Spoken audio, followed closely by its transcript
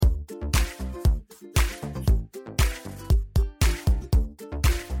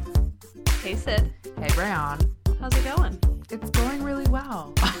Hey, Sid. Hey, Brian. How's it going? It's going really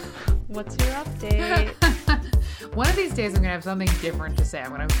well. What's your update? One of these days I'm going to have something different to say.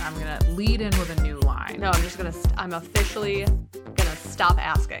 I'm gonna lead in with a new line. No, I'm officially gonna stop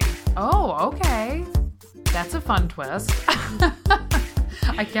asking. Oh, okay. That's a fun twist.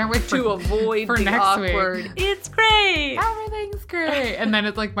 I can't wait to avoid for the next awkward. Week. It's great. Everything's great. And then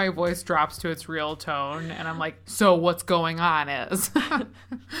it's like my voice drops to its real tone, and I'm like, so what's going on is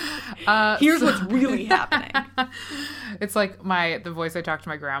here's what's really happening. It's like the voice I talk to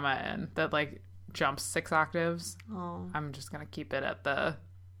my grandma in that like jumps 6 octaves. Oh. I'm just gonna keep it at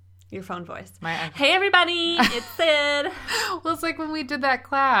your phone voice. Hey everybody, it's Sid. Well, it's like when we did that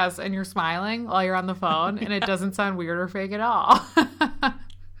class and you're smiling while you're on the phone and it doesn't sound weird or fake at all.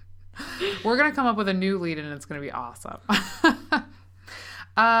 We're going to come up with a new lead and it's going to be awesome.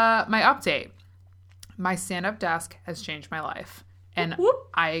 My update. My stand-up desk has changed my life. And whoop.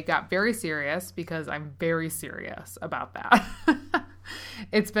 I got very serious because I'm very serious about that.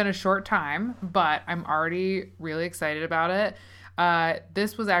 It's been a short time, but I'm already really excited about it.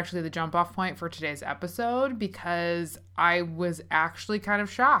 This was actually the jump off point for today's episode because I was actually kind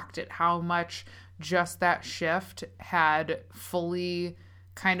of shocked at how much just that shift had fully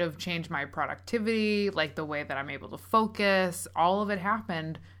kind of changed my productivity, like the way that I'm able to focus. All of it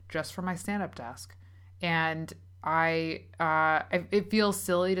happened just from my stand-up desk. And it feels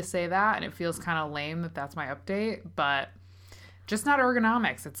silly to say that, and it feels kind of lame that that's my update, but just not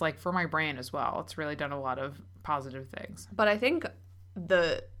ergonomics. It's like for my brain as well. It's really done a lot of positive things. But I think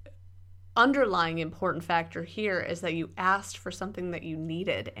the underlying important factor here is that you asked for something that you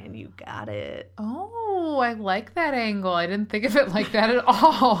needed and you got it. Oh, I like that angle. I didn't think of it like that at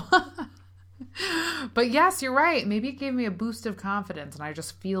all. But yes, you're right. Maybe it gave me a boost of confidence and I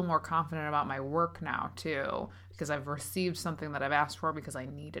just feel more confident about my work now too, because I've received something that I've asked for because I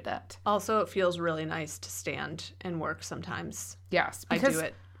needed it. Also, it feels really nice to stand and work sometimes. Yes. I do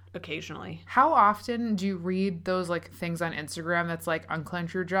it occasionally. How often do you read those like things on Instagram that's like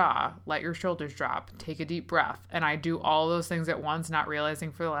unclench your jaw, let your shoulders drop, take a deep breath? And I do all those things at once, not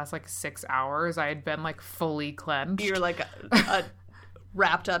realizing for the last like 6 hours I had been like fully clenched. You're like a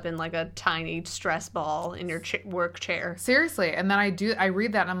wrapped up in like a tiny stress ball in your work chair. Seriously. And then I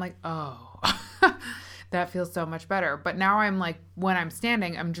read that and I'm like, oh, that feels so much better. But now I'm like, when I'm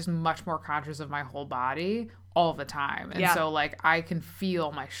standing, I'm just much more conscious of my whole body all the time. And so like I can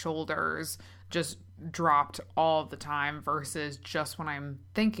feel my shoulders just dropped all the time versus just when I'm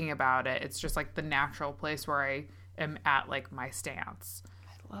thinking about it. It's just like the natural place where I am at like my stance. I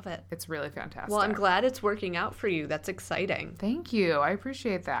love it. It's really fantastic. Well, I'm glad it's working out for you. That's exciting. Thank you. I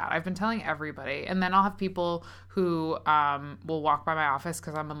appreciate that. I've been telling everybody. And then I'll have people who will walk by my office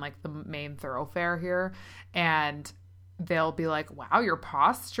because I'm in like the main thoroughfare here. And they'll be like, wow, your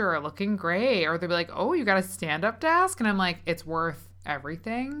posture looking great. Or they'll be like, oh, you got a stand-up desk? And I'm like, it's worth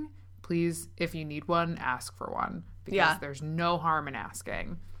everything. Please, if you need one, ask for one. Because there's no harm in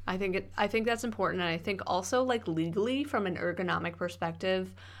asking. I think that's important. And I think also like legally from an ergonomic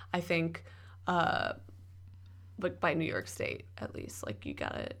perspective, I think like by New York State, at least, like you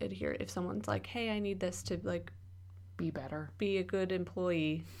got to adhere. If someone's like, hey, I need this to like be better, be a good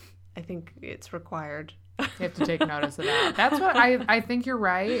employee, I think it's required. You have to take notice of that. That's what I think you're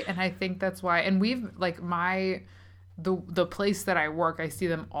right. And I think that's why, and we've like the place that I work, I see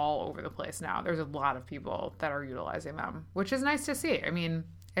them all over the place now. There's a lot of people that are utilizing them, which is nice to see. I mean,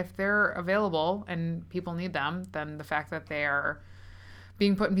 if they're available and people need them, then the fact that they are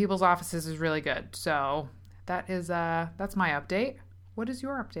being put in people's offices is really good. So that's my update. What is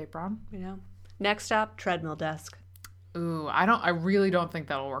your update, Braun? Next up, treadmill desk. Ooh, I really don't think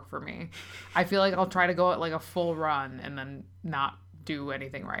that'll work for me. I feel like I'll try to go at like a full run and then not do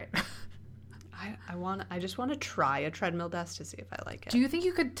anything right. I just want to try a treadmill desk to see if I like it. Do you think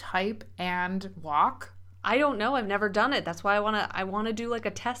you could type and walk? I don't know. I've never done it. That's why I want to do like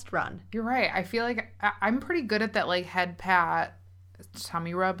a test run. You're right. I feel like I'm pretty good at that like head pat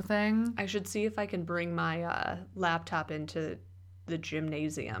tummy rub thing. I should see if I can bring my laptop into the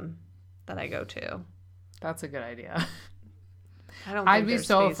gymnasium that I go to. That's a good idea. I'd be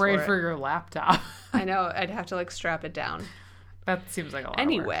so afraid for your laptop. I know. I'd have to like strap it down. That seems like a lot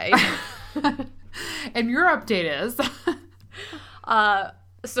anyway. Of work. And your update is?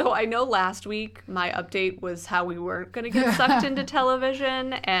 So I know last week my update was how we weren't going to get sucked into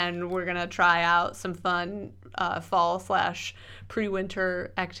television and we're going to try out some fun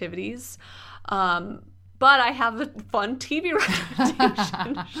fall/pre-winter activities. But I have a fun TV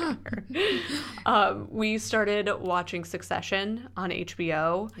recommendation. We started watching Succession on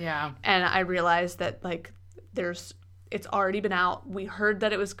HBO. Yeah. And I realized that like there's it's already been out. We heard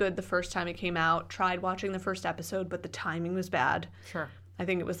that it was good the first time it came out, tried watching the first episode, but the timing was bad. Sure. I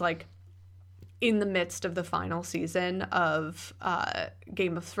think it was like in the midst of the final season of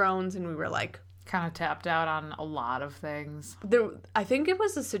Game of Thrones, and we were like, Kind of tapped out on a lot of things. I think it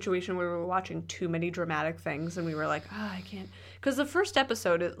was a situation where we were watching too many dramatic things, and we were like, I can't. Because the first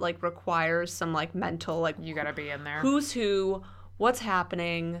episode, it like requires some like mental, like, You gotta be in there. who's who, what's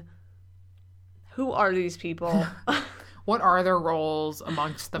happening, wú are these people, What are their roles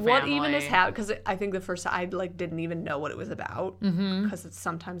amongst the family? what even is happening? Because I think the first I like didn't even know what it was about. Because it's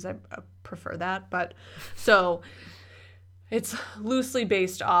sometimes I prefer that, but so. It's loosely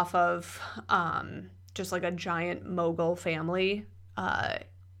based off of just like a giant mogul family.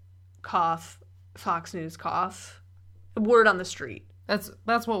 Fox News cough. Word on the street. That's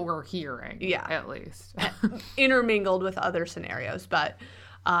what we're hearing. Yeah. At least. Intermingled with other scenarios. But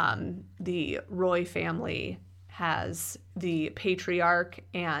the Roy family has the patriarch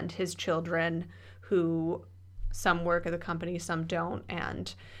and his children who some work at the company, some don't.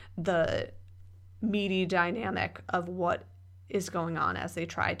 And the meaty dynamic of what is going on as they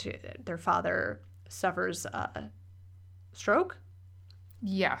try to, their father suffers a stroke.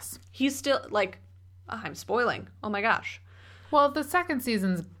 Yes. He's still like, I'm spoiling. Oh my gosh. Well, the second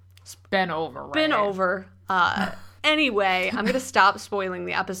season's been over, right? Been over. Anyway, I'm going to stop spoiling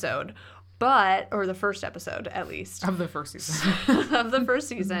the episode, or the first episode at least. Of the first season. Of the first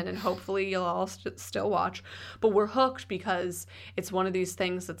season, and hopefully you'll all still watch. But we're hooked because it's one of these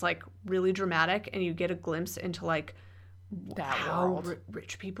things that's like really dramatic, and you get a glimpse into like That how world.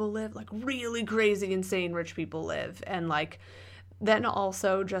 rich people live, like really crazy, insane rich people live. And like then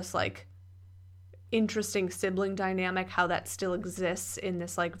also just like interesting sibling dynamic, how that still exists in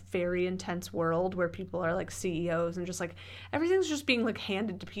this like very intense world where people are like CEOs and just like everything's just being like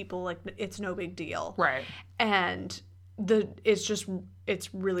handed to people like it's no big deal. Right. And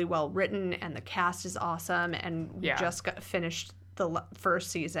it's really well written, and the cast is awesome, and we just finished the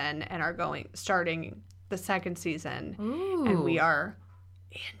first season and are starting the second season. Ooh. And we are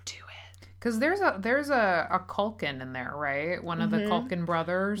into it. Because there's a Culkin in there, right? One of the Culkin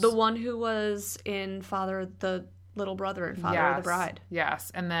brothers. The one who was in the little brother in Father of the Bride.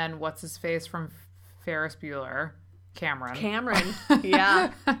 Yes. And then what's his face from Ferris Bueller? Cameron.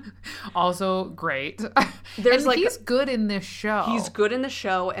 Yeah. Also great. There's and like he's good in this show. He's good in the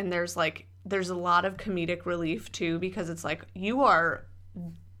show, and there's a lot of comedic relief too, because it's like, you are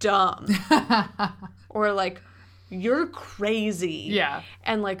dumb. Or like, you're crazy. Yeah.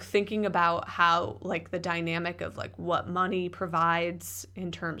 And like thinking about how like the dynamic of like what money provides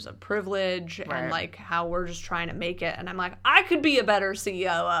in terms of privilege, Right. and like how we're just trying to make it. And I'm like, I could be a better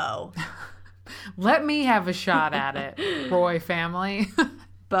COO. Let me have a shot at it, Roy family.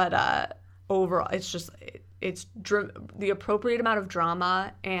 But overall, it's the appropriate amount of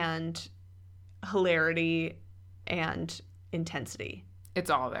drama and hilarity and intensity. It's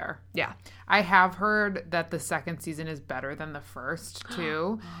all there. Yeah. I have heard that the second season is better than the first,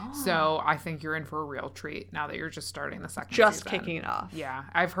 too. So I think you're in for a real treat now that you're just starting the second season. Just kicking it off. Yeah.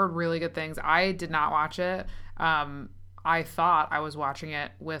 I've heard really good things. I did not watch it. I thought I was watching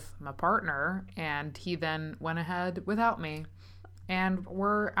it with my partner, and he then went ahead without me. And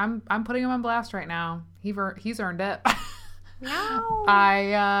I'm putting him on blast right now. He's earned it. No.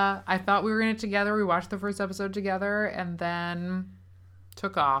 I thought we were in it together. We watched the first episode together, and then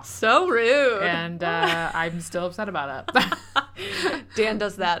took off. So rude. And I'm still upset about it. Dan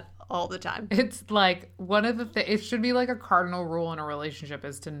does that all the time. It's like one of the it should be like a cardinal rule in a relationship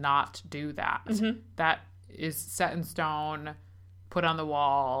is to not do that. That is set in stone, put on the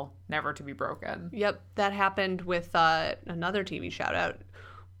wall, never to be broken. Yep, that happened with another TV shout out.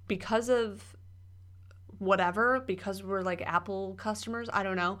 Because of because we're like Apple customers, I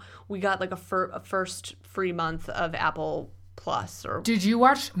don't know, we got like a first free month of Apple Plus. Or Did you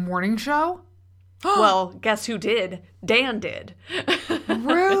watch Morning Show? well, guess who did? Dan did.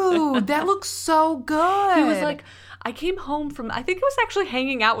 Rude. That looks so good. He was like, I came home from, I think it was actually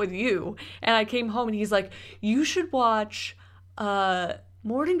hanging out with you, and I came home and he's like, you should watch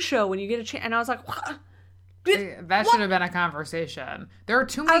Morning Show when you get a chance. And I was like, what? That should have been a conversation. There are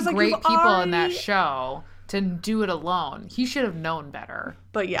too many great people in that show to do it alone. He should have known better.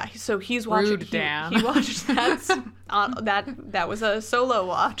 But yeah, so he's watching. Rude, Dan. He watched that. That was a solo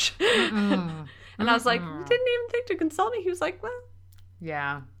watch. And I was like, you didn't even think to consult me. He was like, well,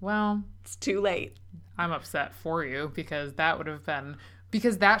 yeah, well, it's too late. I'm upset for you because that would have been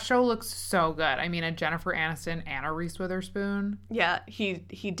because that show looks so good. I mean, a Jennifer Aniston and a Reese Witherspoon. Yeah, he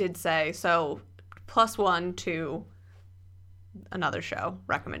did say so. +1 to another show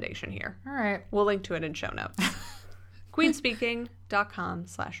recommendation here. All right. We'll link to it in show notes.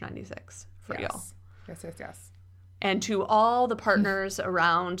 queenspeaking.com/96 for y'all. Yes. And to all the partners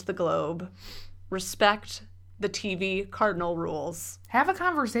around the globe, respect the TV cardinal rules. Have a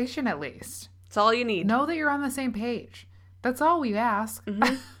conversation at least. It's all you need. Know that you're on the same page. That's all we ask.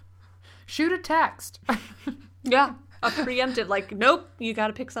 Mm-hmm. Shoot a text. Yeah. A preemptive, like, nope, you got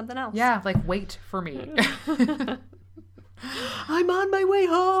to pick something else. Yeah, like, wait for me. I'm on my way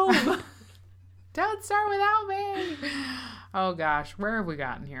home. Don't start without me. Oh, gosh. Where have we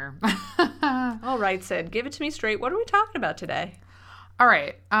gotten here? All right, Sid, give it to me straight. What are we talking about today? All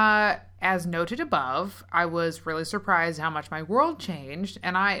right. As noted above, I was really surprised how much my world changed.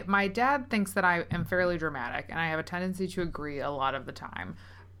 And my dad thinks that I am fairly dramatic, and I have a tendency to agree a lot of the time.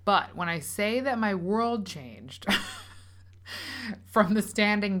 But when I say that my world changed from the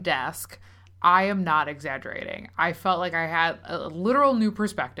standing desk, I am not exaggerating. I felt like I had a literal new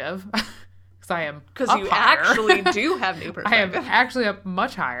perspective. Because you actually do have new perspective. I am actually up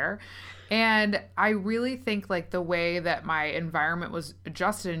much higher. And I really think like the way that my environment was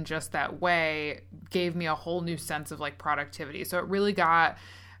adjusted in just that way gave me a whole new sense of like productivity. So it really got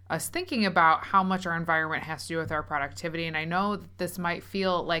us thinking about how much our environment has to do with our productivity. And I know that this might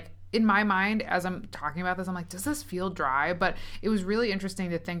feel like, in my mind, as I'm talking about this, I'm like, does this feel dry? But it was really interesting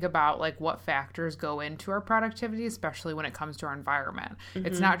to think about like what factors go into our productivity, especially when it comes to our environment. Mm-hmm.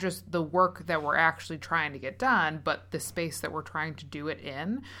 It's not just the work that we're actually trying to get done, but the space that we're trying to do it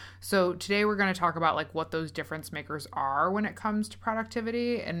in. So today we're going to talk about like what those difference makers are when it comes to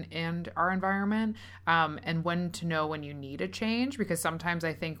productivity and our environment, and when to know when you need a change, because sometimes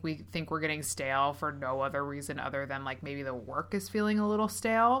I think we think we're getting stale for no other reason other than like maybe the work is feeling a little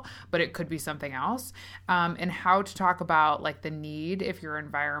stale, but it could be something else, and how to talk about like the need if your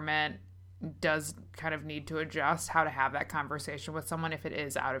environment does kind of need to adjust, how to have that conversation with someone if it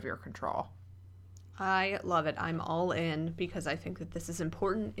is out of your control. I love it. I'm all in because I think that this is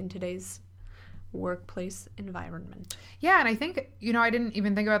important in today's workplace environment. Yeah, and I think, I didn't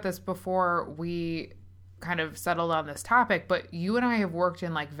even think about this before we kind of settled on this topic, but you and I have worked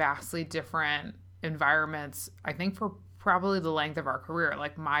in like vastly different environments, I think for probably the length of our career.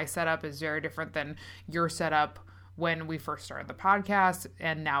 Like my setup is very different than your setup when we first started the podcast,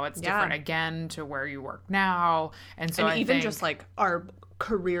 and now it's different again to where you work now. And so I think just like our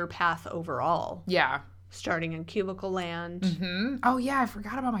career path overall. Yeah. Starting in cubicle land. Mm-hmm. Oh yeah, I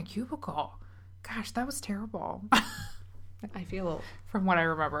forgot about my cubicle. Gosh, that was terrible. I feel from what I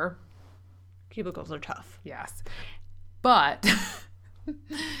remember. Cubicles are tough. Yes. But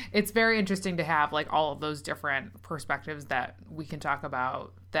it's very interesting to have like all of those different perspectives that we can talk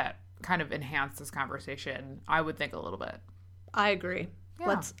about that kind of enhance this conversation, I would think, a little bit. I agree.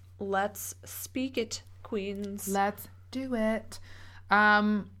 Yeah. Let's speak it, queens. Let's do it.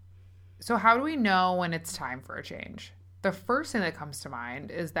 So how do we know when it's time for a change? The first thing that comes to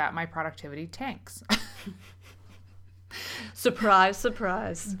mind is that my productivity tanks. Surprise,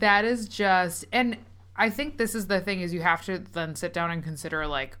 surprise. That is just, and I think this is the thing, is you have to then sit down and consider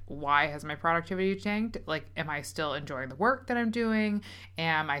like, why has my productivity tanked? Like, am I still enjoying the work that I'm doing?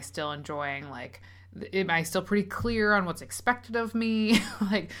 Am I still enjoying am I still pretty clear on what's expected of me?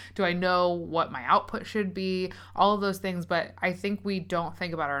 Like, do I know what my output should be? All of those things. But I think we don't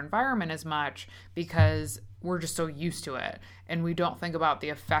think about our environment as much because we're just so used to it. And we don't think about the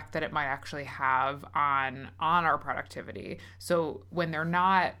effect that it might actually have on our productivity. So when they're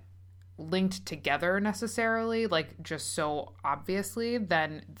not linked together necessarily, like just so obviously,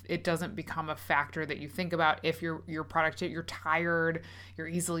 then it doesn't become a factor that you think about. If you're productive, you're tired, you're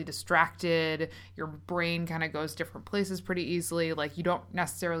easily distracted, your brain kind of goes different places pretty easily. Like you don't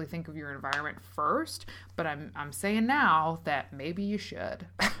necessarily think of your environment first, but I'm saying now that maybe you should.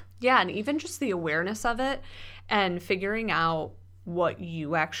 Yeah, and even just the awareness of it and figuring out what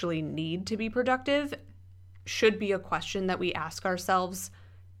you actually need to be productive should be a question that we ask ourselves.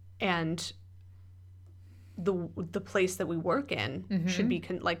 And the place that we work in should be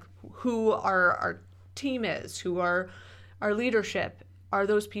like who our team is, who our leadership, are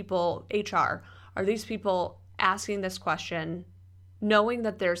those people, HR, are these people asking this question, knowing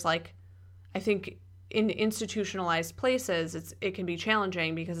that there's like, I think in institutionalized places, it can be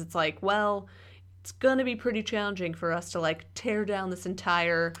challenging because it's like, well, it's going to be pretty challenging for us to like tear down this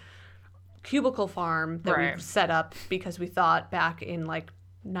entire cubicle farm that we've set up because we thought back in like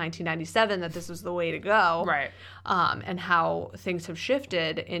 1997 that this was the way to go, right? And how things have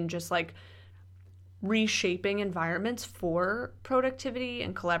shifted in just like reshaping environments for productivity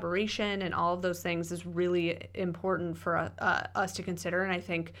and collaboration and all of those things is really important for us to consider. And I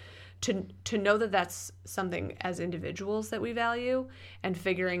think to know that that's something as individuals that we value, and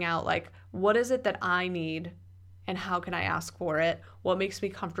figuring out like what is it that I need and how can I ask for it? What makes me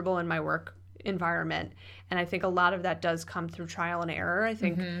comfortable in my work environment? And I think a lot of that does come through trial and error. I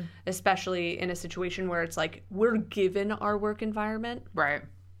think especially in a situation where it's like we're given our work environment. Right.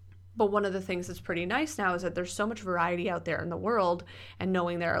 But one of the things that's pretty nice now is that there's so much variety out there in the world, and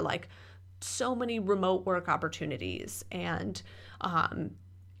knowing there are like so many remote work opportunities, and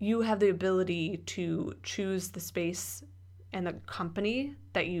you have the ability to choose the space and the company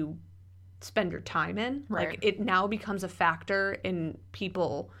that you spend your time in. Right. Like it now becomes a factor in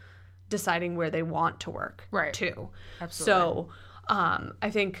people deciding where they want to work too. Absolutely. So I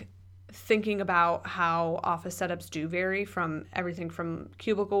think thinking about how office setups do vary from everything from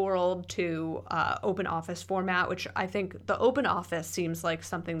cubicle world to open office format, which I think the open office seems like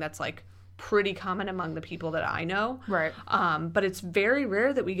something that's like pretty common among the people that I know. Right. But it's very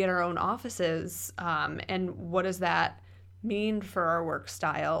rare that we get our own offices. And what does that mean for our work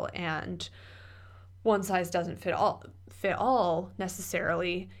style? And one size doesn't fit all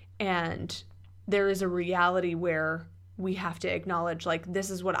necessarily. And there is a reality where we have to acknowledge, like, this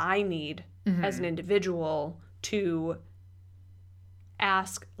is what I need as an individual to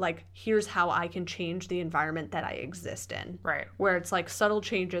ask, like, here's how I can change the environment that I exist in. Right. Where it's like subtle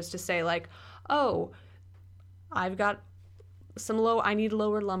changes to say, like, oh, I've got I need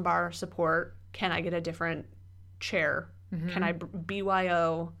lower lumbar support. Can I get a different chair? Can I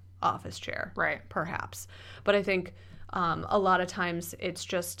BYO office chair? Right. Perhaps. But I think a lot of times it's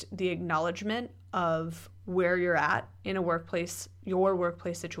just the acknowledgement of where you're at in a workplace, your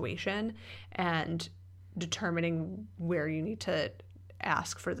workplace situation, and determining where you need to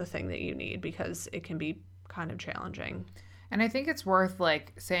ask for the thing that you need, because it can be kind of challenging. And I think it's worth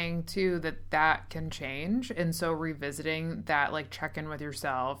like saying too that can change. And so revisiting that, like check in with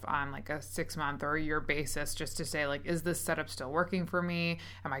yourself on like a 6-month or a year basis, just to say like, is this setup still working for me?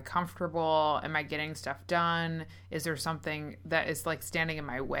 Am I comfortable? Am I getting stuff done? Is there something that is like standing in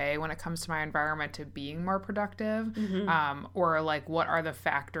my way when it comes to my environment to being more productive? Or like, what are the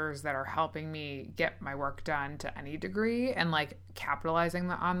factors that are helping me get my work done to any degree? And like capitalizing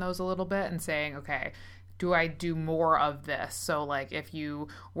on those a little bit and saying, okay, do I do more of this? So like if you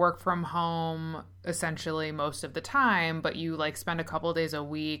work from home essentially most of the time, but you like spend a couple of days a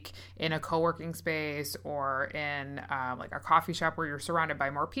week in a co-working space or in like a coffee shop where you're surrounded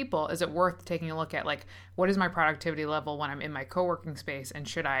by more people, is it worth taking a look at like, what is my productivity level when I'm in my co-working space, and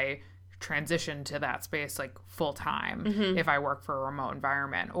should I transition to that space like full time if I work for a remote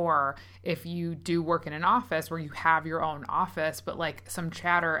environment? Or if you do work in an office where you have your own office, but like some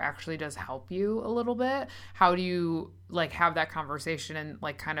chatter actually does help you a little bit, how do you like have that conversation and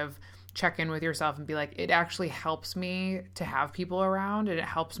like kind of check in with yourself and be like, it actually helps me to have people around, and it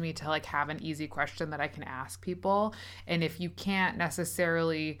helps me to like have an easy question that I can ask people. And if you can't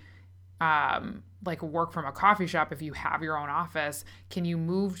necessarily like work from a coffee shop, if you have your own office, can you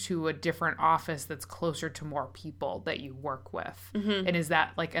move to a different office that's closer to more people that you work with? And is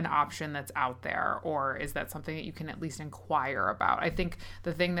that like an option that's out there, or is that something that you can at least inquire about? I think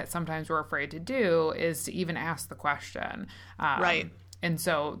the thing that sometimes we're afraid to do is to even ask the question. Right. And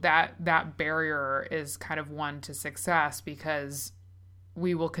so that barrier is kind of one to success, because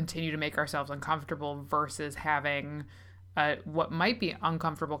we will continue to make ourselves uncomfortable versus having what might be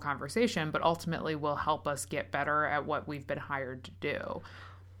uncomfortable conversation, but ultimately will help us get better at what we've been hired to do.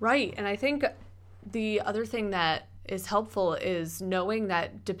 Right. And I think the other thing that is helpful is knowing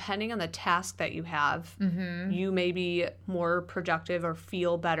that depending on the task that you have, you may be more productive or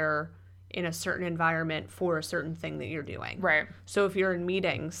feel better in a certain environment for a certain thing that you're doing. Right. So if you're in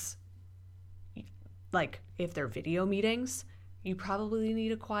meetings, like if they're video meetings, you probably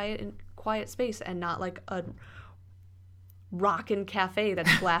need a quiet space and not like a rockin' cafe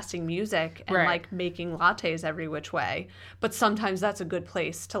that's blasting music and like making lattes every which way. But sometimes that's a good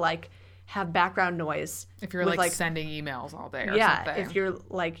place to like have background noise. If you're like sending emails all day or something. If you're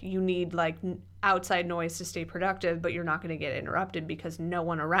like, you need like outside noise to stay productive, but you're not going to get interrupted because no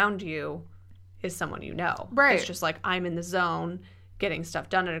one around you is someone you know. Right. It's just like, I'm in the zone getting stuff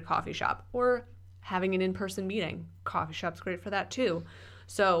done at a coffee shop or having an in-person meeting. Coffee shop's great for that too.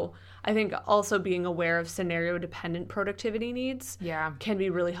 So I think also being aware of scenario-dependent productivity needs can be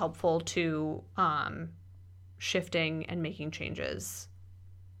really helpful to shifting and making changes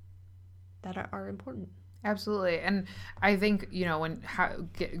that are important. Absolutely. And I think, you know,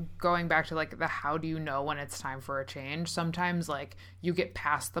 going back to like how do you know when it's time for a change? Sometimes like you get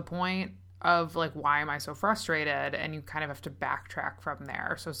past the point of like, why am I so frustrated? And you kind of have to backtrack from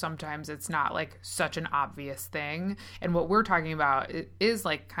there. So sometimes it's not like such an obvious thing. And what we're talking about is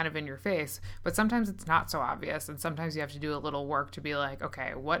like kind of in your face, but sometimes it's not so obvious. And sometimes you have to do a little work to be like,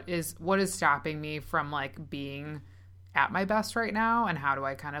 okay, what is stopping me from like being at my best right now? And how do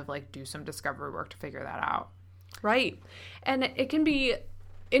I kind of like do some discovery work to figure that out? Right. And it can be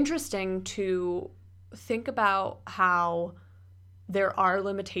interesting to think about how there are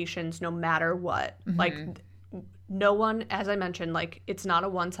limitations no matter what. Mm-hmm. Like no one, as I mentioned, like it's not a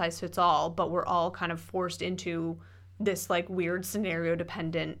one size fits all, but we're all kind of forced into this like weird scenario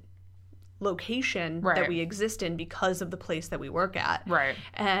dependent location that we exist in because of the place that we work at. Right.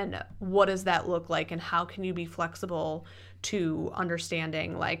 And what does that look like, and how can you be flexible to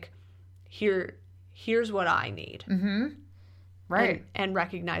understanding like here's what I need. Mm-hmm. Right. And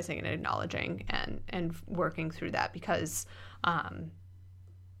recognizing and acknowledging and working through that, because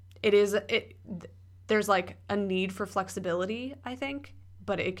there's like a need for flexibility, I think,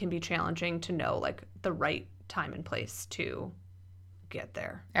 but it can be challenging to know like the right time and place to get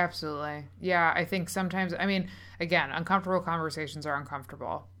there. Absolutely. Yeah, I think sometimes, I mean, again, uncomfortable conversations are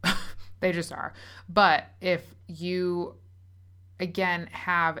uncomfortable. They just are. But if you again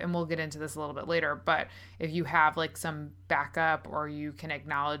have, and we'll get into this a little bit later, but if you have like some backup, or you can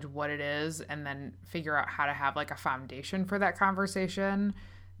acknowledge what it is and then figure out how to have like a foundation for that conversation,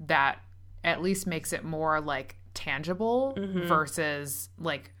 that at least makes it more like tangible versus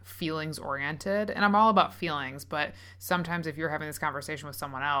like feelings oriented. And I'm all about feelings, but sometimes if you're having this conversation with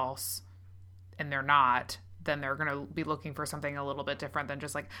someone else and they're not, then they're going to be looking for something a little bit different than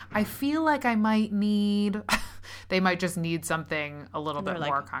just like, I feel like I might need. They might just need something a little bit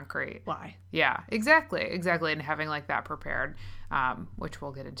more concrete. Why? Yeah, exactly. And having like that prepared, which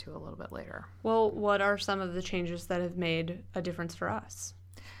we'll get into a little bit later. Well, what are some of the changes that have made a difference for us?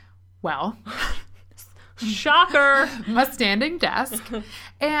 Well, shocker, my standing desk.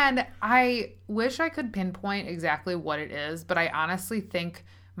 And I wish I could pinpoint exactly what it is, but I honestly think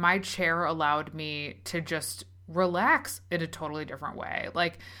my chair allowed me to just relax in a totally different way.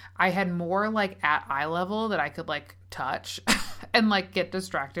 Like I had more like at eye level that I could like touch and like get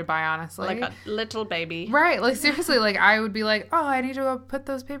distracted by, honestly. Like a little baby. Right. Like seriously, like I would be like, oh, I need to go put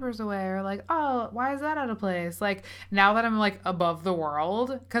those papers away. Or like, oh, why is that out of place? Like now that I'm like above the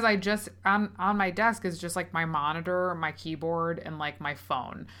world, because I just on my desk is just like my monitor, my keyboard, and like my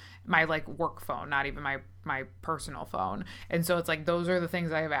phone. My like work phone, not even my personal phone. And so it's like those are the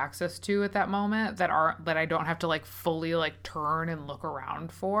things I have access to at that moment that I don't have to like fully like turn and look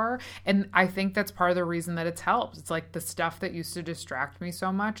around for. And I think that's part of the reason that it's helped. It's like the stuff that used to distract me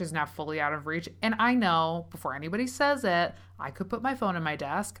so much is now fully out of reach. And I know before anybody says it, I could put my phone in my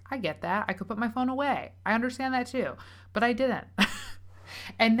desk. I get that. I could put my phone away. I understand that too. But I didn't.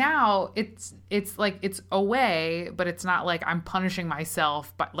 And now it's like it's away, but it's not like I'm punishing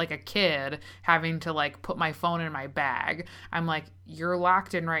myself, but like a kid having to like put my phone in my bag. I'm like, you're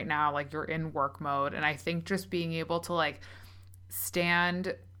locked in right now, like you're in work mode. And I think just being able to like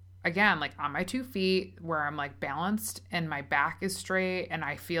stand again, like on my 2 feet where I'm like balanced and my back is straight and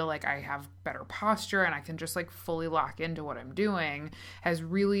I feel like I have better posture and I can just like fully lock into what I'm doing has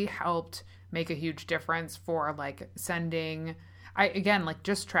really helped make a huge difference for like sending. Again, like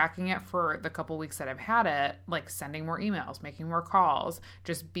just tracking it for the couple weeks that I've had it, like sending more emails, making more calls,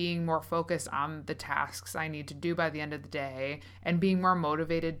 just being more focused on the tasks I need to do by the end of the day and being more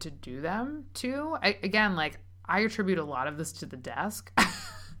motivated to do them too. I attribute a lot of this to the desk,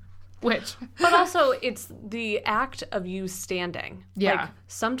 but also it's the act of you standing. Yeah. Like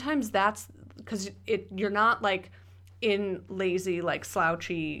sometimes that's because you're not like in lazy, like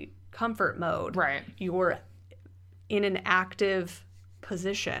slouchy comfort mode. Right. You're in an active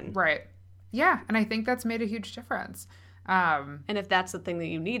position. Right. Yeah. And I think that's made a huge difference. And if that's the thing that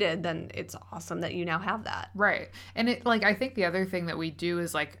you needed, then it's awesome that you now have that. Right. And it like, I think the other thing that we do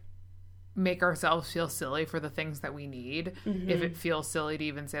is like make ourselves feel silly for the things that we need. If it feels silly to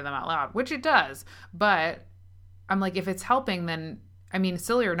even say them out loud, which it does. But I'm like, if it's helping, then I mean,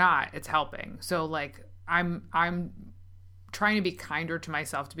 silly or not, it's helping. So like I'm trying to be kinder to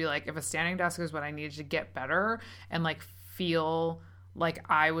myself to be like, if a standing desk is what I needed to get better and like feel like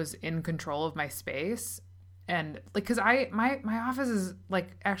I was in control of my space. And like, cause my office is like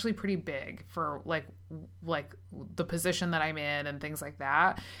actually pretty big for like the position that I'm in and things like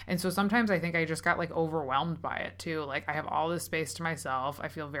that. And so sometimes I think I just got like overwhelmed by it too. Like I have all this space to myself. I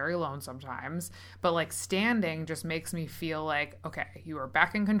feel very alone sometimes, but like standing just makes me feel like, okay, you are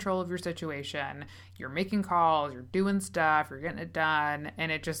back in control of your situation. You're making calls, you're doing stuff, you're getting it done.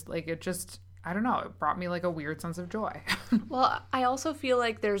 And it just I don't know, it brought me like a weird sense of joy. Well, I also feel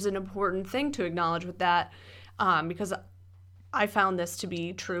like there's an important thing to acknowledge with that, because I found this to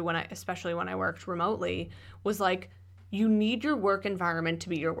be true especially when I worked remotely, was like, you need your work environment to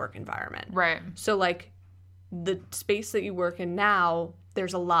be your work environment. Right. So like the space that you work in now,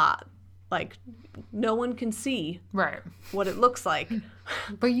 there's a lot. Like no one can see Right. what it looks like.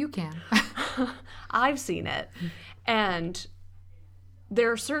 But you can. I've seen it. And there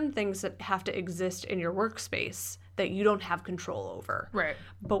are certain things that have to exist in your workspace that you don't have control over. Right.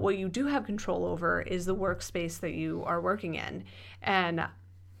 But what you do have control over is the workspace that you are working in. And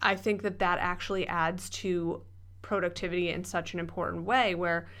I think that actually adds to productivity in such an important way,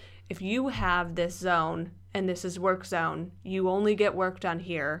 where if you have this zone and this is work zone, you only get work done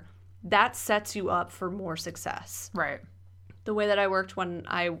here, that sets you up for more success. Right. The way that I worked when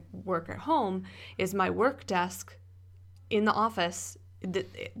I work at home is my work desk in the office,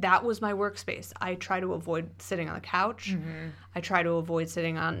 that was my workspace. I try to avoid sitting on the couch. Mm-hmm. I try to avoid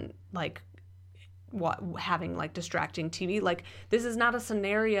sitting on having like distracting TV. Like this is not a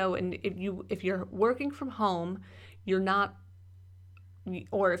scenario. And if you're working from home, you're not,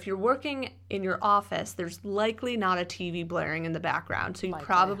 or if you're working in your office, there's likely not a TV blaring in the background. So you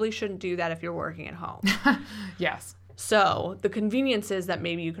probably shouldn't do that if you're working at home. Yes. So the convenience is that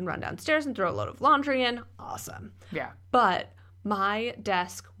maybe you can run downstairs and throw a load of laundry in. Awesome. Yeah. But my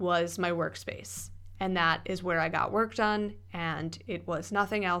desk was my workspace, and that is where I got work done, and it was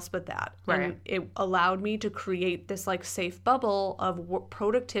nothing else but that. Right. And it allowed me to create this like safe bubble of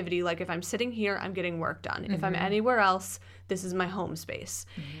productivity. Like if I'm sitting here, I'm getting work done. Mm-hmm. If I'm anywhere else, this is my home space.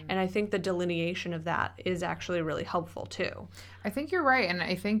 Mm-hmm. And I think the delineation of that is actually really helpful too. I think you're right. And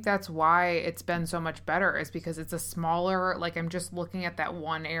I think that's why it's been so much better, is because it's a smaller, like I'm just looking at that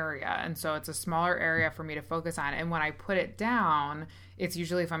one area. And so it's a smaller area for me to focus on. And when I put it down, it's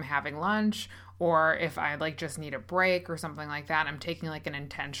usually if I'm having lunch or if I like just need a break or something like that. I'm taking like an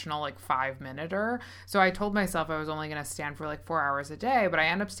intentional like 5-minute-er. So I told myself I was only going to stand for like 4 hours a day, but I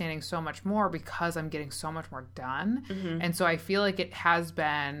end up standing so much more because I'm getting so much more done. Mm-hmm. And so I feel like it has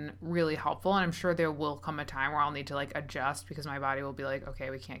been really helpful. And I'm sure there will come a time where I'll need to like adjust, because my body will be like, okay,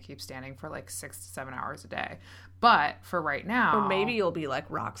 we can't keep standing for like 6 to 7 hours a day. But for right now... Or maybe you'll be like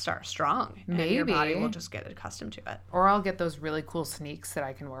rock star strong. And maybe. Your body will just get accustomed to it. Or I'll get those really cool sneaks that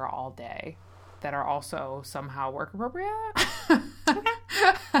I can wear all day that are also somehow work appropriate. Okay.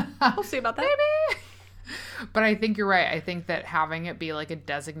 We'll see about that. Maybe. But I think you're right. I think that having it be like a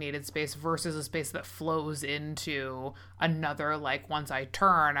designated space versus a space that flows into another, like once I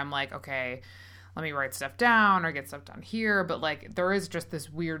turn, I'm like, okay, let me write stuff down or get stuff done here. But like there is just this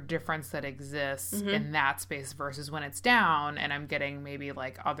weird difference that exists mm-hmm. in that space versus when it's down and I'm getting maybe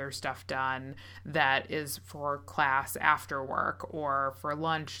like other stuff done that is for class after work or for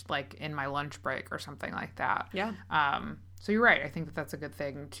lunch, like in my lunch break or something like that. Yeah. So you're right. I think that that's a good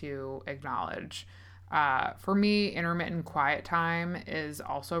thing to acknowledge. For me, intermittent quiet time is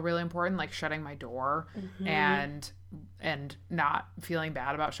also really important, like shutting my door mm-hmm. and not feeling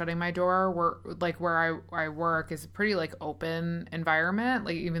bad about shutting my door. Where I work is a pretty like open environment.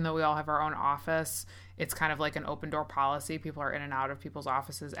 Like even though we all have our own office, it's kind of like an open door policy. People are in and out of people's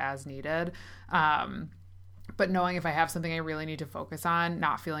offices as needed. But knowing if I have something I really need to focus on,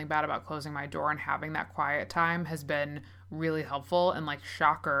 not feeling bad about closing my door and having that quiet time has been really helpful. And like,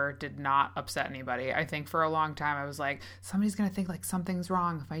 shocker, did not upset anybody. I think for a long time I was like, somebody's going to think like something's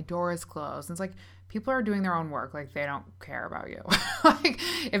wrong if my door is closed. And it's like, people are doing their own work. Like they don't care about you. Like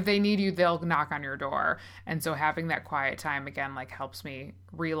if they need you, they'll knock on your door. And so having that quiet time again, like helps me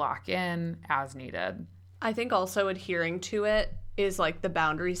relock in as needed. I think also adhering to it is like the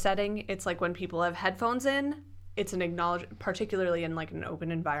boundary setting. It's like when people have headphones in, it's an particularly in like an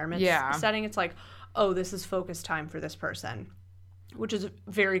open environment setting. It's like, oh, this is focus time for this person, which is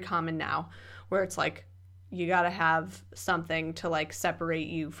very common now, where it's like you got to have something to like separate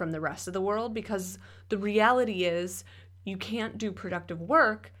you from the rest of the world, because the reality is you can't do productive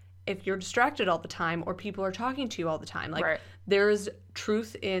work if you're distracted all the time or people are talking to you all the time. Like there's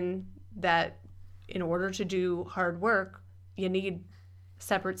truth in that. In order to do hard work, you need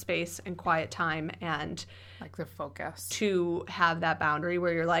separate space and quiet time, and like the focus to have that boundary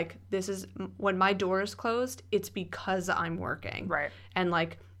where you're like, this is when my door is closed, it's because I'm working. Right. And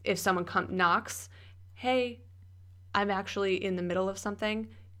like if someone knocks, hey, I'm actually in the middle of something.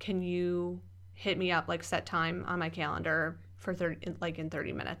 Can you hit me up, like set time on my calendar for in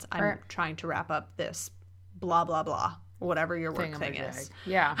 30 minutes. I'm trying to wrap up this blah, blah, blah. whatever your work thing is.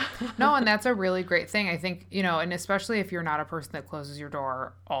 Yeah. No, and that's a really great thing. I think, and especially if you're not a person that closes your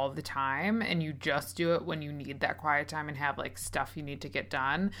door all the time and you just do it when you need that quiet time and have like stuff you need to get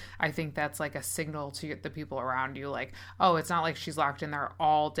done, I think that's like a signal to get the people around you like, oh, it's not like she's locked in there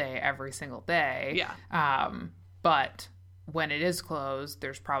all day, every single day. Yeah. But when it is closed,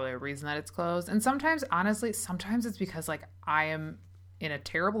 there's probably a reason that it's closed. And sometimes, honestly, it's because like I am in a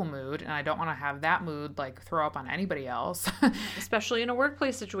terrible mood and I don't want to have that mood like throw up on anybody else. Especially in a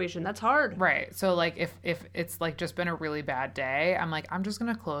workplace situation. That's hard. Right. So like if it's like just been a really bad day, I'm like, I'm just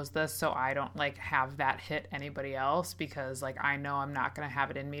going to close this so I don't like have that hit anybody else, because like I know I'm not going to have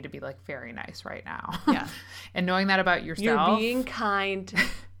it in me to be like very nice right now. Yeah. And knowing that about yourself. You're being kind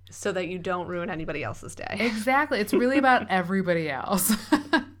so that you don't ruin anybody else's day. Exactly. It's really about everybody else.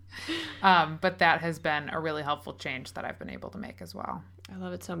 But that has been a really helpful change that I've been able to make as well. I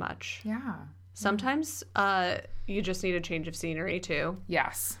love it so much. Yeah. Sometimes you just need a change of scenery too.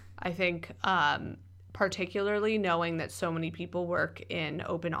 Yes. I think particularly knowing that so many people work in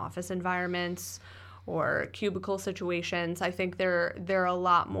open office environments or cubicle situations, I think there are a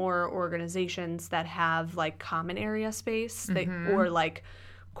lot more organizations that have like common area space or like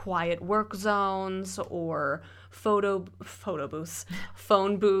quiet work zones or phone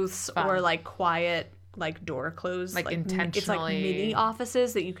booths or like quiet like door closed, like intentionally, it's like mini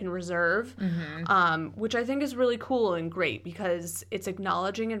offices that you can reserve, which I think is really cool and great, because it's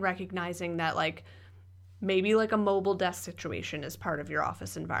acknowledging and recognizing that like maybe like a mobile desk situation is part of your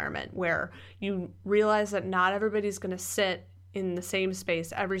office environment, where you realize that not everybody's going to sit in the same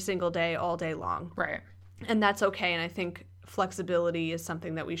space every single day all day long, right? And that's okay. And I think flexibility is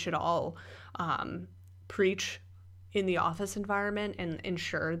something that we should all preach in the office environment and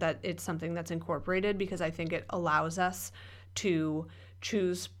ensure that it's something that's incorporated, because I think it allows us to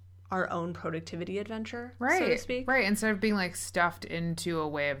choose our own productivity adventure, right, so to speak. Right. Instead of being like stuffed into a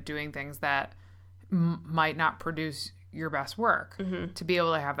way of doing things that might not produce your best work, to be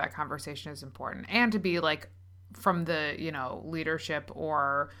able to have that conversation is important. And to be like, from the, leadership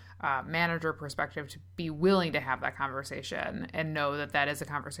or manager perspective, to be willing to have that conversation and know that that is a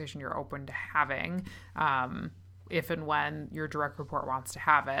conversation you're open to having, if and when your direct report wants to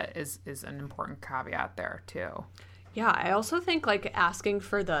have it, is an important caveat there too. Yeah, I also think like asking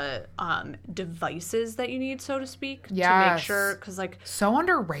for the devices that you need, so to speak, to make sure, because like so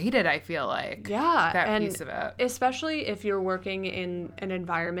underrated, I feel like. Yeah, that and piece of it, especially if you're working in an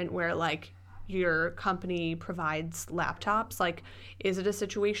environment where like your company provides laptops, like is it a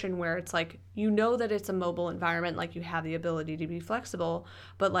situation where it's like, that it's a mobile environment, like you have the ability to be flexible,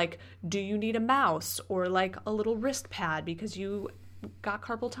 but like do you need a mouse or like a little wrist pad because you got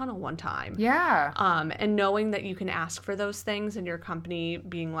carpal tunnel one time? Yeah. And knowing that you can ask for those things, and your company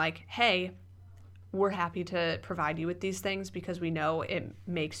being like, hey, we're happy to provide you with these things because we know it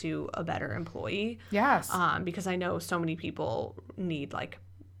makes you a better employee. Yes. Because I know so many people need like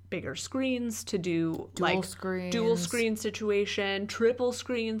bigger screens to do dual screen situation, triple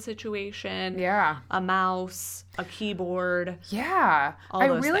screen situation. Yeah. A mouse, a keyboard. Yeah. I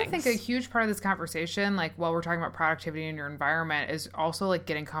really things. think a huge part of this conversation, like while we're talking about productivity in your environment, is also like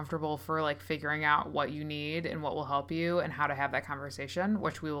getting comfortable for like figuring out what you need and what will help you and how to have that conversation,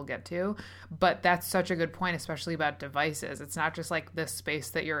 which we will get to. But that's such a good point, especially about devices. It's not just like the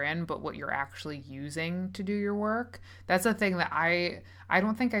space that you're in, but what you're actually using to do your work. That's a thing that I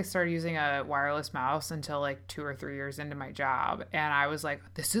don't think I started using a wireless mouse until like 2 or 3 years into my job. And I was like,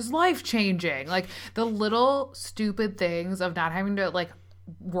 this is life-changing. Like the little stupid things of not having to like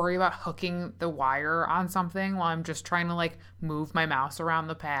worry about hooking the wire on something while I'm just trying to like move my mouse around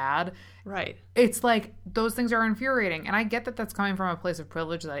the pad. Right. It's like those things are infuriating. And I get that that's coming from a place of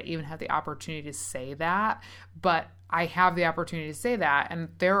privilege that I even have the opportunity to say that. But I have the opportunity to say that, and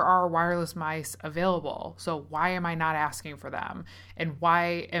there are wireless mice available. So why am I not asking for them? And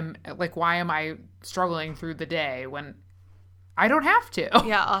why am I struggling through the day when I don't have to?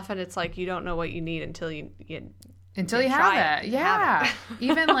 Yeah, often it's like you don't know what you need until you have it. Yeah.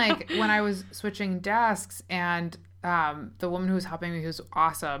 Even like when I was switching desks, and the woman who was helping me, who's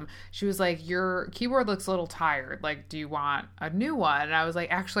awesome, she was like, your keyboard looks a little tired. Like, do you want a new one? And I was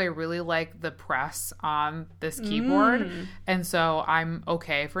like, actually, I really like the press on this keyboard. And so I'm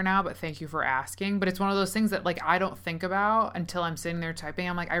okay for now, but thank you for asking. But it's one of those things that like I don't think about until I'm sitting there typing.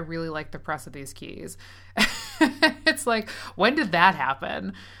 I'm like, I really like the press of these keys. It's like, when did that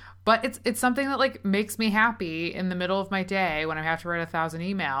happen? But it's something that like makes me happy in the middle of my day when I have to write 1,000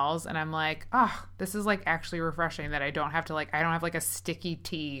 emails, and I'm like, oh, this is like actually refreshing that I don't have like a sticky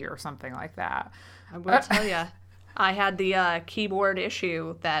T or something like that. I will tell you, I had the keyboard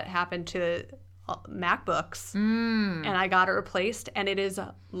issue that happened to MacBooks and I got it replaced, and it is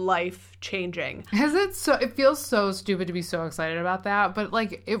life changing. It feels so stupid to be so excited about that, but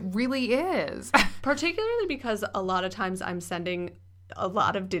like it really is. Particularly because a lot of times I'm sending a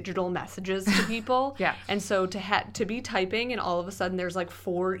lot of digital messages to people. Yeah. And so to be typing and all of a sudden there's like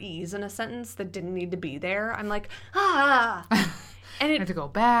 4 E's in a sentence that didn't need to be there, I'm like, And I have to go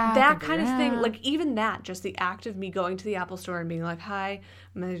back. That kind of thing, like even that, just the act of me going to the Apple store and being like, hi,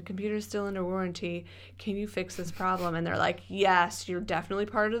 my computer's still under warranty. Can you fix this problem? And they're like, yes, you're definitely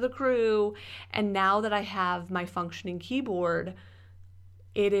part of the crew. And now that I have my functioning keyboard,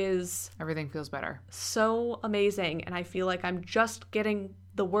 everything feels better. So amazing. And I feel like I'm just getting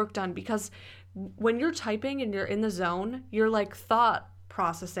the work done, because when you're typing and you're in the zone, you're like thought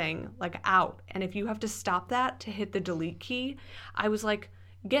processing like out, and if you have to stop that to hit the delete key, I was like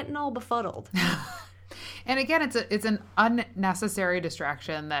getting all befuddled. And again, it's an unnecessary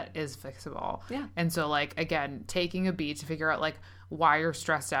distraction that is fixable. Yeah. And so like again, taking a beat to figure out like why you're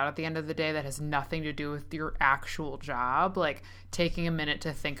stressed out at the end of the day that has nothing to do with your actual job, like taking a minute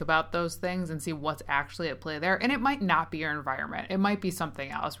to think about those things and see what's actually at play there. And it might not be your environment. It might be something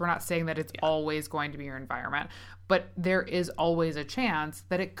else. We're not saying that it's always going to be your environment, but there is always a chance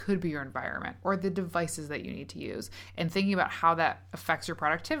that it could be your environment or the devices that you need to use. And thinking about how that affects your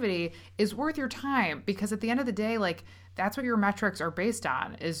productivity is worth your time, because at the end of the day, like that's what your metrics are based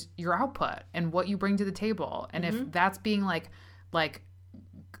on, is your output and what you bring to the table. And if that's being like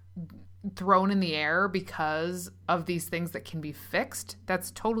thrown in the air because of these things that can be fixed, that's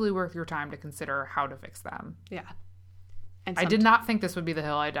totally worth your time to consider how to fix them. Yeah. And I did not think this would be the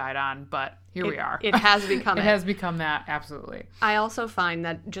hill I died on, but here we are. It has become it has become that, absolutely. I also find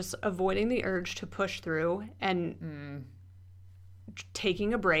that just avoiding the urge to push through and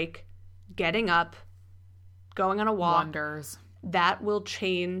taking a break, getting up, going on a walk, wonders. That will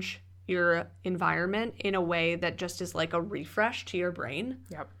change your environment in a way that just is like a refresh to your brain.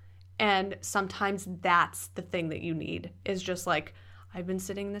 Yep. And sometimes that's the thing that you need, is just like, I've been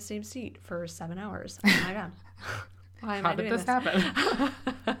sitting in the same seat for 7 hours. Oh my God. How did this happen?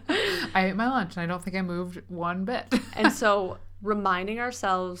 I ate my lunch and I don't think I moved one bit. And so reminding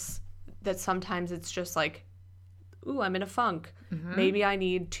ourselves that sometimes it's just like, ooh, I'm in a funk. Mm-hmm. Maybe I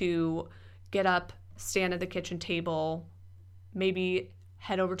need to get up, stand at the kitchen table, maybe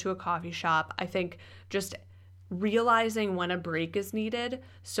head over to a coffee shop. I think just realizing when a break is needed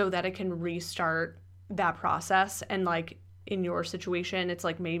so that it can restart that process. And like in your situation, it's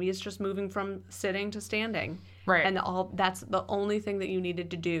like maybe it's just moving from sitting to standing. Right. And that's the only thing that you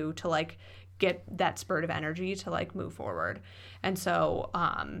needed to do to like get that spurt of energy to like move forward. And so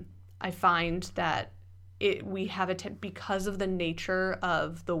I find that we have because of the nature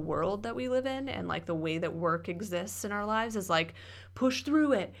of the world that we live in and like the way that work exists in our lives is like push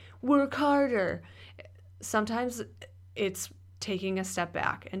through it, work harder. Sometimes it's taking a step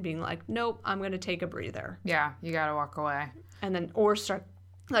back and being like, nope, I'm going to take a breather. Yeah, you got to walk away. And then, or start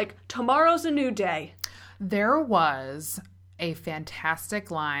like, tomorrow's a new day. There was a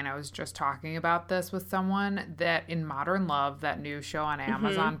fantastic line. I was just talking about this with someone, that in Modern Love, that new show on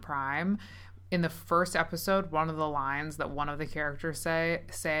Amazon Prime, in the first episode, one of the lines that one of the characters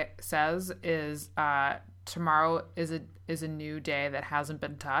says is, tomorrow is a new day that hasn't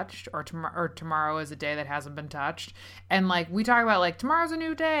been touched, or tomorrow is a day that hasn't been touched. And like we talk about like tomorrow's a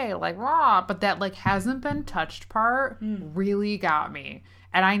new day, like raw, but that like hasn't been touched part really got me.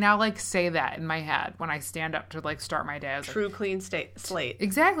 And I now like say that in my head when I stand up to like start my day. True, like, clean slate.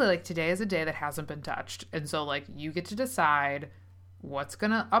 Exactly. Like today is a day that hasn't been touched. And so like you get to decide what's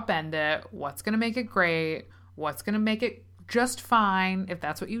going to upend it, what's going to make it great, what's going to make it just fine, if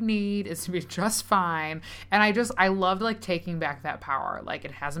that's what you need, is to be just fine. And I loved like taking back that power. Like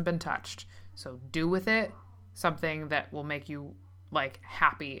it hasn't been touched. So do with it something that will make you like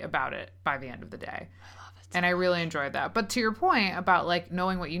happy about it by the end of the day. I love it. And I really enjoyed that. But to your point about like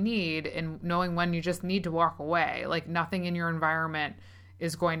knowing what you need and knowing when you just need to walk away, like nothing in your environment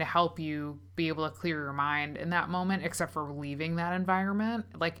is going to help you be able to clear your mind in that moment, except for leaving that environment.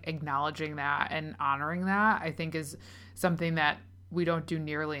 Like acknowledging that and honoring that, I think is something that we don't do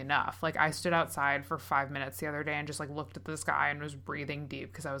nearly enough. Like I stood outside for 5 minutes the other day and just like looked at the sky and was breathing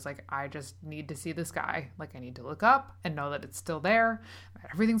deep because I was like, I just need to see the sky. Like I need to look up and know that it's still there, that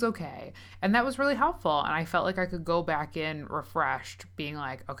everything's okay. And that was really helpful. And I felt like I could go back in refreshed, being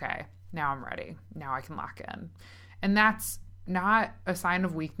like, okay, now I'm ready. Now I can lock in. And that's not a sign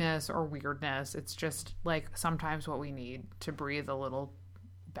of weakness or weirdness. It's just like sometimes what we need to breathe a little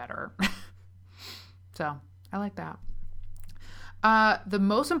better. So I like that. The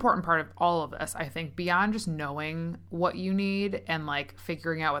most important part of all of this, I think, beyond just knowing what you need and like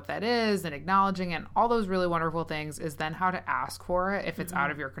figuring out what that is and acknowledging it and all those really wonderful things, is then how to ask for it if it's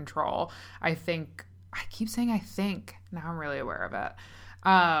out of your control. I keep saying I think. Now I'm really aware of it.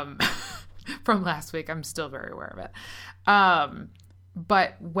 From last week, I'm still very aware of it.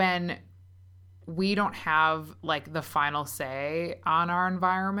 But when we don't have like the final say on our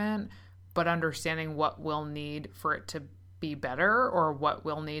environment, but understanding what we'll need for it to be better or what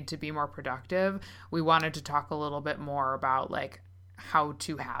we'll need to be more productive, we wanted to talk a little bit more about like how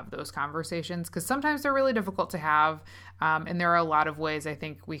to have those conversations, because sometimes they're really difficult to have. And there are a lot of ways I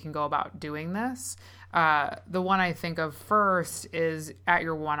think we can go about doing this. The one I think of first is at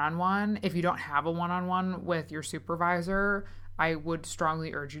your one-on-one. If you don't have a one-on-one with your supervisor, I would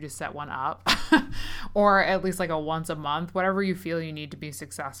strongly urge you to set one up or at least like a once a month, whatever you feel you need to be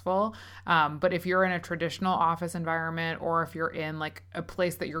successful. But if you're in a traditional office environment, or if you're in like a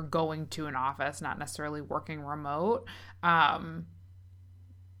place that you're going to an office, not necessarily working remote,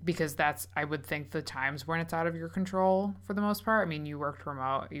 because that's, I would think, the times when it's out of your control for the most part. I mean, you worked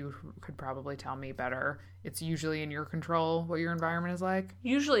remote. You could probably tell me better. It's usually in your control what your environment is like.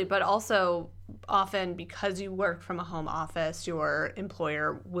 Usually, but also often because you work from a home office, your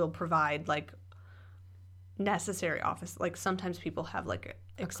employer will provide like necessary office. Like sometimes people have like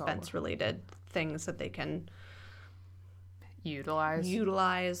expense related things that they can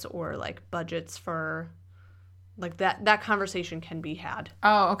utilize or like budgets for. Like that conversation can be had.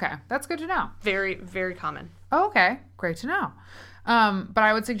 Oh, okay. That's good to know. Very, very common. Oh, okay. Great to know. But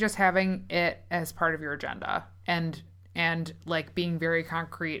I would suggest having it as part of your agenda and like being very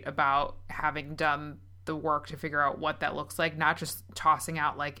concrete about having done the work to figure out what that looks like, not just tossing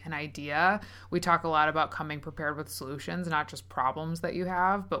out like an idea. We talk a lot about coming prepared with solutions, not just problems that you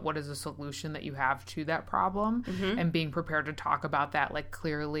have, but what is a solution that you have to that problem, and being prepared to talk about that like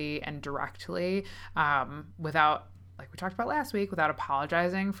clearly and directly, without, like we talked about last week, without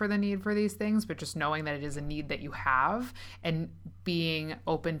apologizing for the need for these things, but just knowing that it is a need that you have and being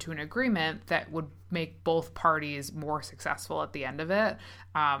open to an agreement that would make both parties more successful at the end of it.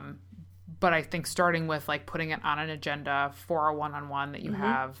 But I think starting with like putting it on an agenda for a one-on-one that you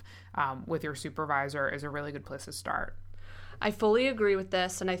have with your supervisor is a really good place to start. I fully agree with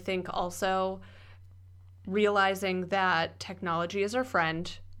this. And I think also realizing that technology is our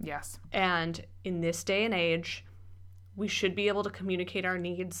friend. Yes. And in this day and age, we should be able to communicate our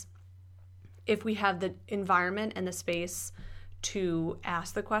needs if we have the environment and the space to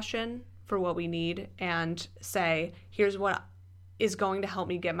ask the question for what we need and say, here's what is going to help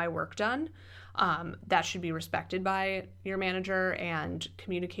me get my work done. That should be respected by your manager and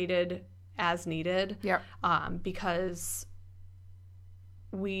communicated as needed. Yep. Because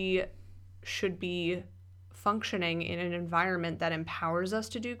we should be functioning in an environment that empowers us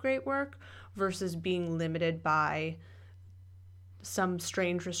to do great work versus being limited by some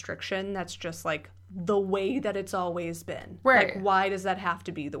strange restriction that's just like the way that it's always been. Right. Like, why does that have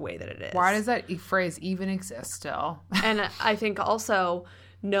to be the way that it is? Why does that phrase even exist still? And I think also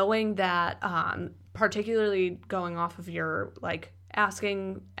knowing that, particularly going off of your, like,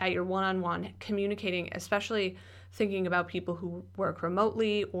 asking at your one-on-one, communicating, especially thinking about people who work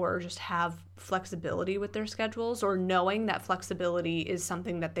remotely or just have flexibility with their schedules, or knowing that flexibility is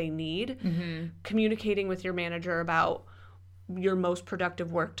something that they need, communicating with your manager about your most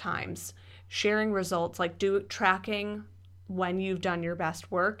productive work times, sharing results, like tracking when you've done your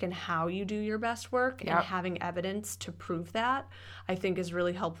best work and how you do your best work, and having evidence to prove that, I think is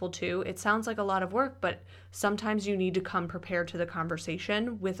really helpful too. It sounds like a lot of work, but sometimes you need to come prepared to the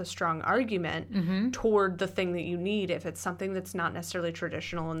conversation with a strong argument toward the thing that you need if it's something that's not necessarily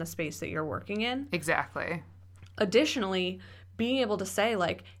traditional in the space that you're working in. Exactly. Additionally, being able to say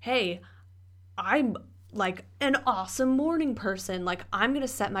like, hey, I'm like an awesome morning person. Like, I'm going to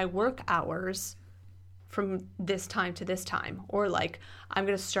set my work hours from this time to this time. Or like, I'm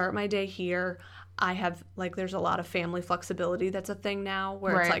going to start my day here. I have, like, there's a lot of family flexibility that's a thing now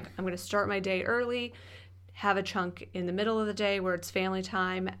where it's like, I'm going to start my day early, have a chunk in the middle of the day where it's family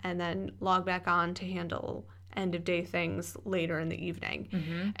time, and then log back on to handle end of day things later in the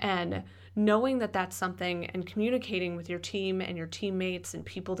evening. And knowing that that's something, and communicating with your team and your teammates and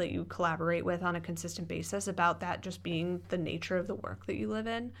people that you collaborate with on a consistent basis about that just being the nature of the work that you live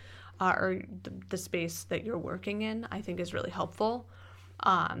in, or the space that you're working in, I think is really helpful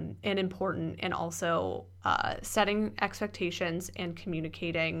and important. And also setting expectations and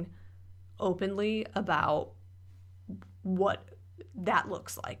communicating openly about what that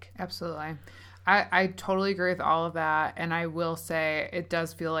looks like. Absolutely. I totally agree with all of that. And I will say it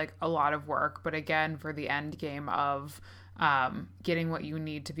does feel like a lot of work. But again, for the end game of getting what you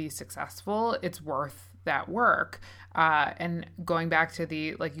need to be successful, it's worth that work. And going back to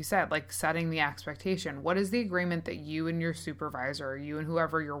the, like you said, like setting the expectation. What is the agreement that you and your supervisor, you and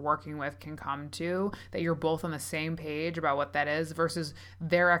whoever you're working with can come to, that you're both on the same page about what that is, versus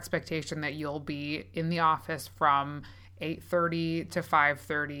their expectation that you'll be in the office from 8:30 to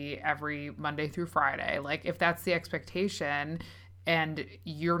 5:30 every Monday through Friday. Like, if that's the expectation and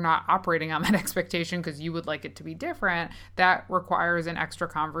you're not operating on that expectation because you would like it to be different, that requires an extra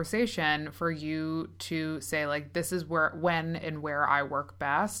conversation for you to say, like, this is when and where I work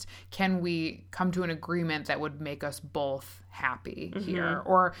best. Can we come to an agreement that would make us both happy here?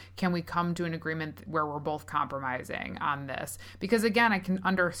 Or can we come to an agreement where we're both compromising on this? Because again, I can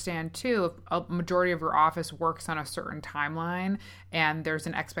understand too, if a majority of your office works on a certain timeline and there's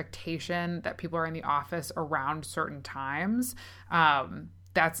an expectation that people are in the office around certain times,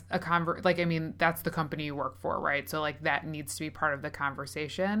 that's that's the company you work for, right? So like that needs to be part of the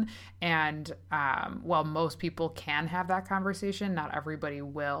conversation. And while most people can have that conversation, not everybody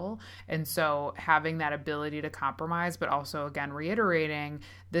will. And so having that ability to compromise, but also again, reiterating,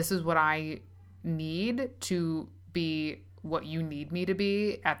 this is what I need to be what you need me to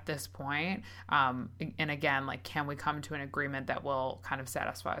be at this point. And again, like, can we come to an agreement that will kind of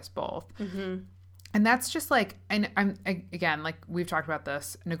satisfy us both? And that's just like, and again, like we've talked about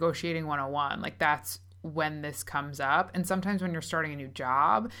this, negotiating 101, like that's when this comes up. And sometimes when you're starting a new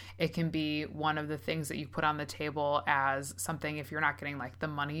job, it can be one of the things that you put on the table as something, if you're not getting like the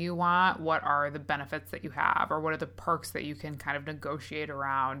money you want, what are the benefits that you have, or what are the perks that you can kind of negotiate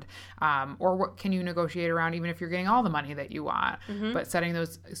around, or what can you negotiate around even if you're getting all the money that you want. But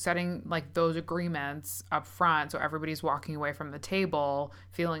setting like those agreements up front, so everybody's walking away from the table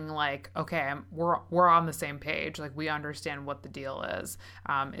feeling like, okay, we're on the same page, like we understand what the deal is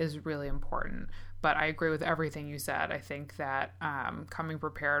really important. But I agree with everything you said. I think that coming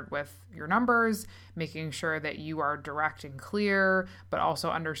prepared with your numbers, making sure that you are direct and clear, but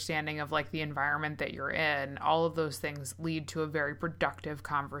also understanding of like the environment that you're in, all of those things lead to a very productive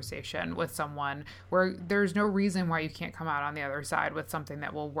conversation with someone where there's no reason why you can't come out on the other side with something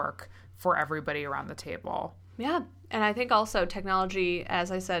that will work for everybody around the table. Yeah. And I think also technology,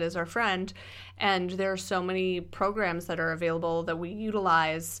 as I said, is our friend. And there are so many programs that are available that we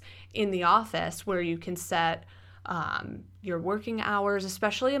utilize in the office where you can set your working hours,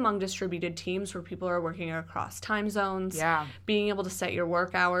 especially among distributed teams where people are working across time zones. Yeah. Being able to set your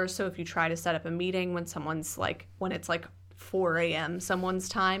work hours. So if you try to set up a meeting when it's like 4 a.m. someone's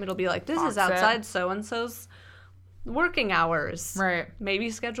time, it'll be like, this is outside so-and-so's working hours. Right.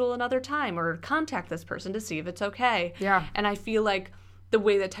 Maybe schedule another time or contact this person to see if it's okay. Yeah. And I feel like the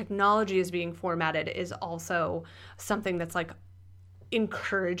way that technology is being formatted is also something that's like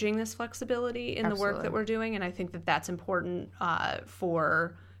encouraging this flexibility in the work that we're doing. And I think that that's important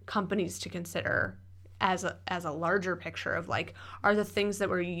for companies to consider as a larger picture of like, are the things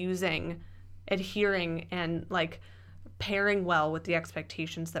that we're using adhering and like pairing well with the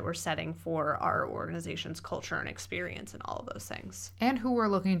expectations that we're setting for our organization's culture and experience and all of those things. And who we're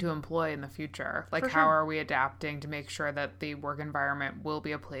looking to employ in the future. Like, how are we adapting to make sure that the work environment will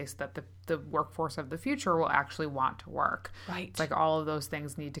be a place that the workforce of the future will actually want to work. Right. It's like all of those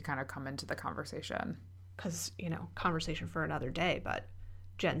things need to kind of come into the conversation. Because, conversation for another day, but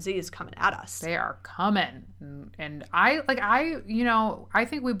Gen Z is coming at us. They are coming. And I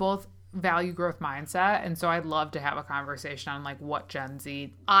think we both value growth mindset, and so I'd love to have a conversation on like what Gen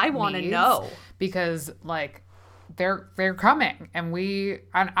Z I want to know, because like they're coming, and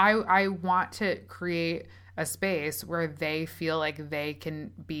I want to create a space where they feel like they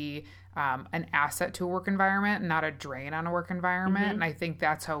can be an asset to a work environment, not a drain on a work environment. And I think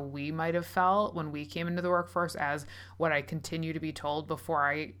that's how we might have felt when we came into the workforce, as what I continue to be told before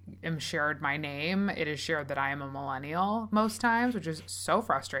I am shared my name. It is shared that I am a millennial most times, which is so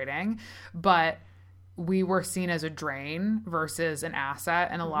frustrating. But we were seen as a drain versus an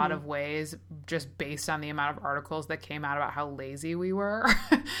asset in a lot of ways, just based on the amount of articles that came out about how lazy we were.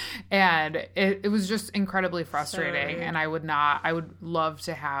 And it was just incredibly frustrating. And I would love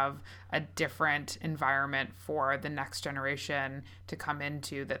to have a different environment for the next generation to come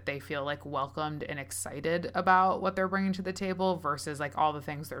into, that they feel like welcomed and excited about what they're bringing to the table versus like all the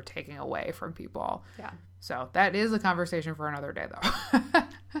things they're taking away from people. Yeah. So that is a conversation for another day, though.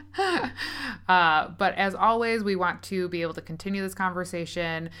 But as always, we want to be able to continue this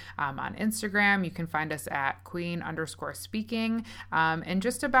conversation on Instagram. You can find us at queen_speaking, and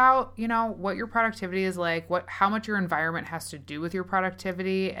just about, what your productivity is like, how much your environment has to do with your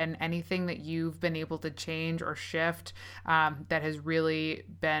productivity, and anything that you've been able to change or shift that has really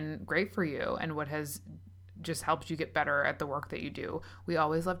been great for you, and what has just helps you get better at the work that you do. We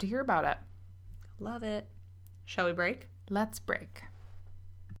always love to hear about it. Love it. Shall we break? Let's break.